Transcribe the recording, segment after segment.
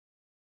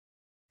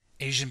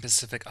Asian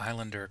Pacific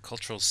Islander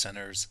Cultural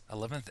Center's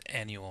 11th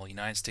Annual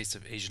United States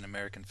of Asian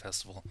American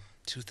Festival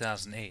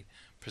 2008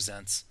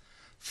 presents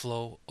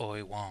Flo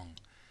Oy Wong,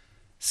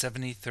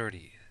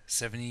 7030,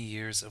 70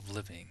 Years of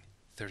Living,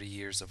 30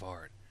 Years of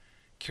Art,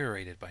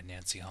 curated by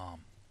Nancy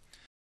Hom.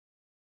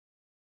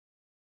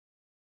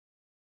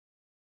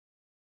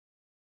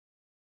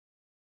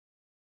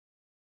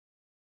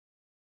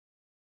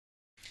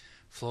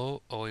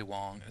 Flo Oy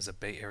Wong is a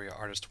Bay Area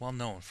artist well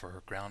known for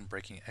her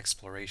groundbreaking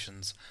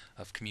explorations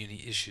of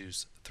community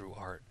issues through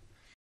art.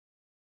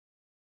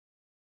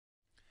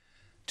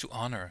 To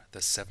honor the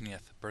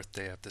 70th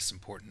birthday of this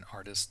important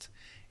artist,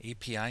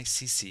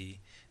 APICC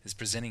is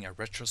presenting a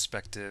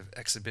retrospective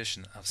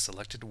exhibition of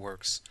selected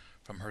works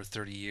from her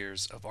 30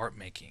 years of art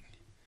making.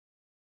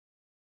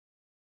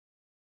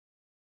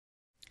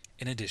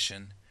 In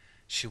addition,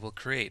 she will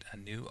create a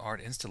new art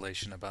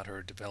installation about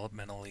her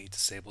developmentally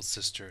disabled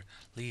sister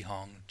Lee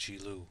Hong Ji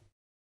Lu.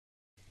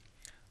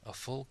 A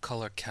full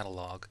color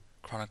catalog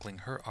chronicling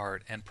her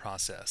art and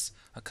process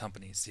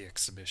accompanies the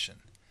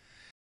exhibition.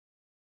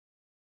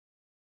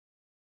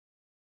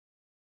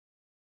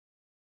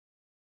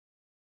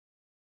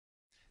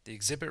 The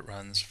exhibit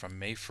runs from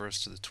May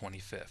 1st to the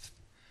 25th.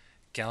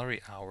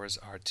 Gallery hours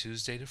are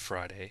Tuesday to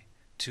Friday,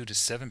 2 to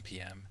 7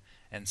 p.m.,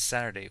 and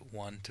Saturday,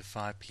 1 to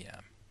 5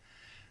 p.m.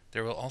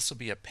 There will also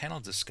be a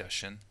panel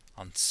discussion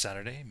on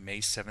Saturday, May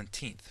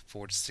 17th,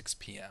 4 to 6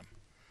 p.m.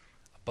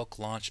 A book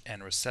launch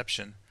and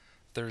reception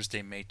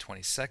Thursday, May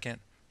 22nd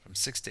from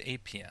 6 to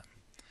 8 p.m.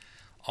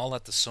 All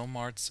at the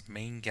SomArts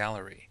Main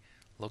Gallery,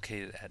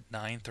 located at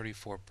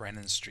 934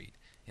 Brannan Street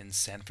in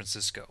San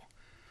Francisco.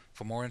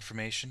 For more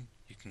information,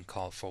 you can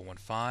call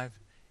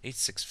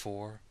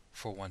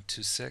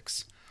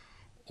 415-864-4126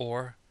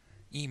 or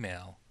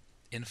email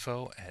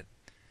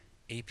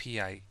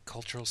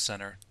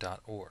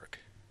info@apiculturalcenter.org.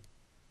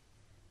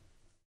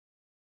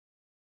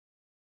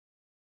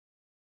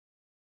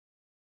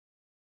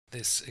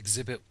 This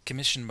exhibit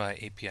commissioned by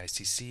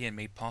APICC and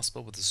made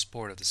possible with the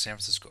support of the San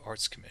Francisco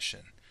Arts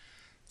Commission,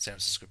 San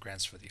Francisco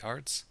Grants for the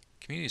Arts,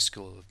 Community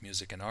School of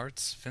Music and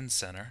Arts, Finn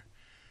Center,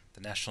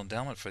 the National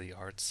Endowment for the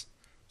Arts,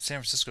 San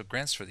Francisco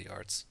Grants for the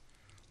Arts,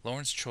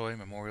 Lawrence Choi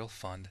Memorial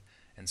Fund,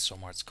 and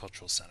SomArts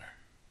Cultural Center.